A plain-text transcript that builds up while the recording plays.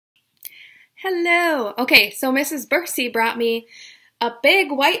Hello. Okay, so Mrs. Bursey brought me a big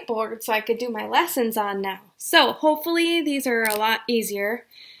whiteboard so I could do my lessons on now. So hopefully these are a lot easier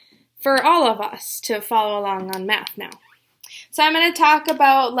for all of us to follow along on math now. So I'm going to talk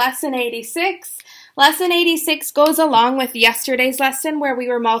about Lesson 86. Lesson 86 goes along with yesterday's lesson where we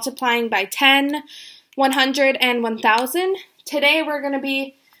were multiplying by 10, 100, and 1,000. Today we're going to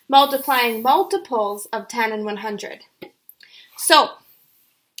be multiplying multiples of 10 and 100. So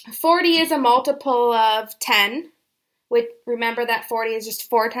 40 is a multiple of 10, which remember that 40 is just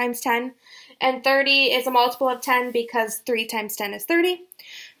 4 times 10, and 30 is a multiple of 10 because 3 times 10 is 30.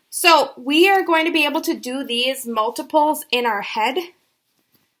 So we are going to be able to do these multiples in our head.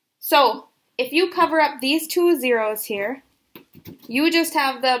 So if you cover up these two zeros here, you just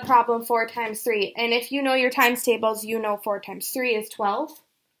have the problem 4 times 3. And if you know your times tables, you know 4 times 3 is 12.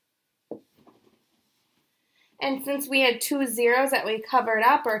 And since we had two zeros that we covered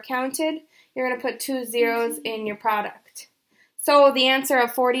up or counted, you're going to put 2 zeros in your product. So the answer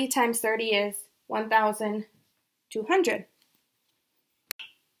of 40 times 30 is 1,200.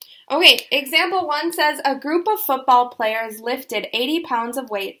 Okay, example 1 says a group of football players lifted 80 pounds of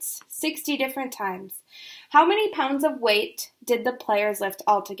weights 60 different times. How many pounds of weight did the players lift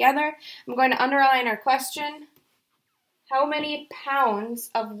altogether? I'm going to underline our question. How many pounds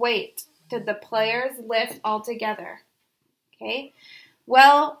of weight did the players lift altogether? Okay,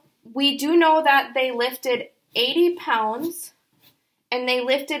 well, we do know that they lifted 80 pounds and they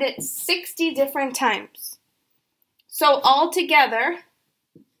lifted it 60 different times. So altogether,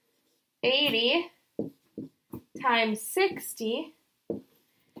 80 times 60,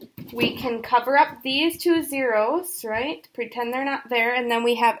 we can cover up these two zeros, right? Pretend they're not there, and then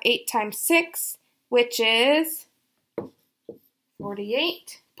we have 8 times 6, which is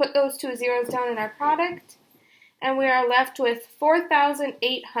 48. Put those two zeros down in our product, and we are left with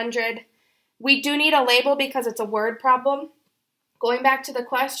 4,800. We do need a label because it's a word problem. Going back to the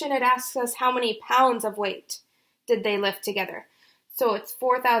question, it asks us how many pounds of weight did they lift together. So it's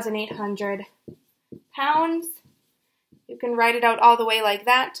 4,800 pounds. You can write it out all the way like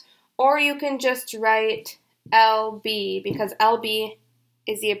that, or you can just write LB because LB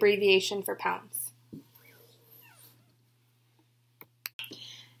is the abbreviation for pounds.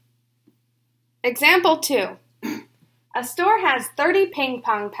 Example 2. A store has 30 ping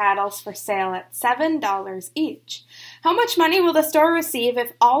pong paddles for sale at $7 each. How much money will the store receive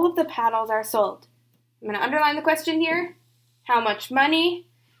if all of the paddles are sold? I'm going to underline the question here. How much money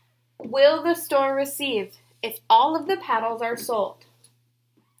will the store receive if all of the paddles are sold?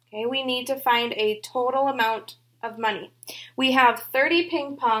 Okay, we need to find a total amount of money. We have 30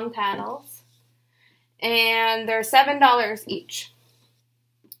 ping pong paddles, and they're $7 each.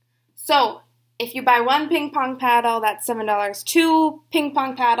 So if you buy one ping pong paddle, that's $7. 2 ping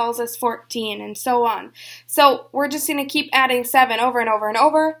pong paddles is 14, and so on. So we're just going to keep adding 7 over and over and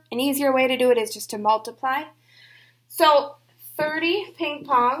over. An easier way to do it is just to multiply. So 30 ping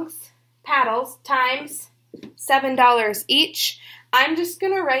pongs, paddles, times $7 each. I'm just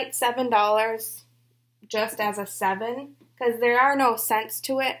going to write $7 just as a 7 because there are no cents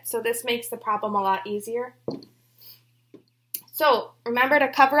to it, so this makes the problem a lot easier. So remember to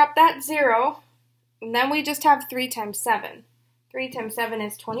cover up that 0, and then we just have 3 times 7. 3 times 7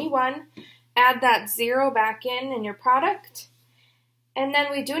 is 21. Add that 0 back in your product. And then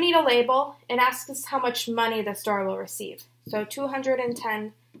we do need a label. It asks us how much money the store will receive. So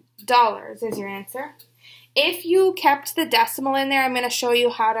 $210 is your answer. If you kept the decimal in there, I'm going to show you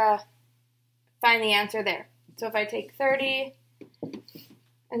how to find the answer there. So if I take 30,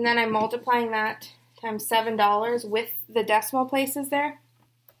 and then I'm multiplying that times $7 with the decimal places there.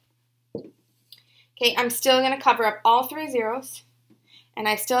 Okay, I'm still going to cover up all 3 zeros, and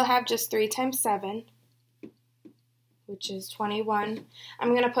I still have just 3 times 7, which is 21. I'm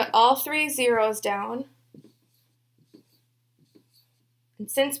going to put all 3 zeros down.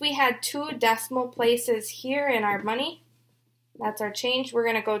 And since we had 2 decimal places here in our money, that's our change, we're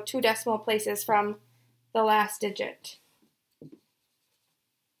going to go 2 decimal places from the last digit.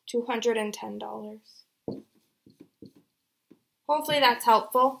 $210. Hopefully that's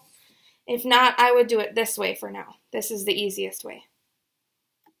helpful. If not, I would do it this way for now. This is the easiest way.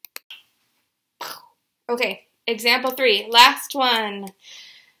 Okay, example 3, last one.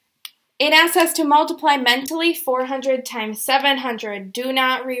 It asks us to multiply mentally 400 times 700. Do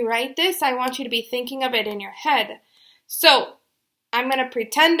not rewrite this. I want you to be thinking of it in your head. So I'm going to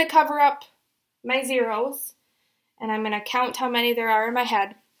pretend to cover up my zeros, and I'm going to count how many there are in my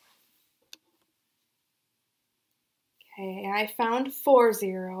head. Okay, I found 4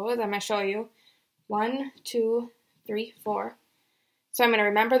 zeros. I'm going to show you. 1, 2, 3, 4. So I'm going to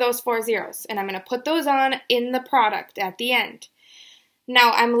remember those 4 zeros, and I'm going to put those on in the product at the end.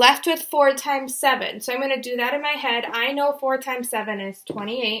 Now I'm left with 4 times 7, so I'm going to do that in my head. I know 4 times 7 is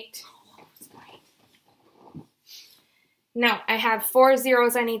 28. Now I have 4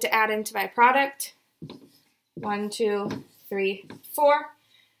 zeros I need to add into my product. 1, 2, 3, 4.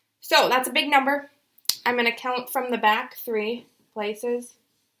 So that's a big number. I'm going to count from the back 3 places.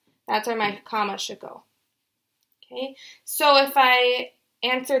 That's where my comma should go. Okay, so if I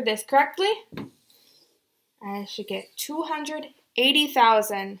answered this correctly, I should get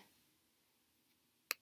 280,000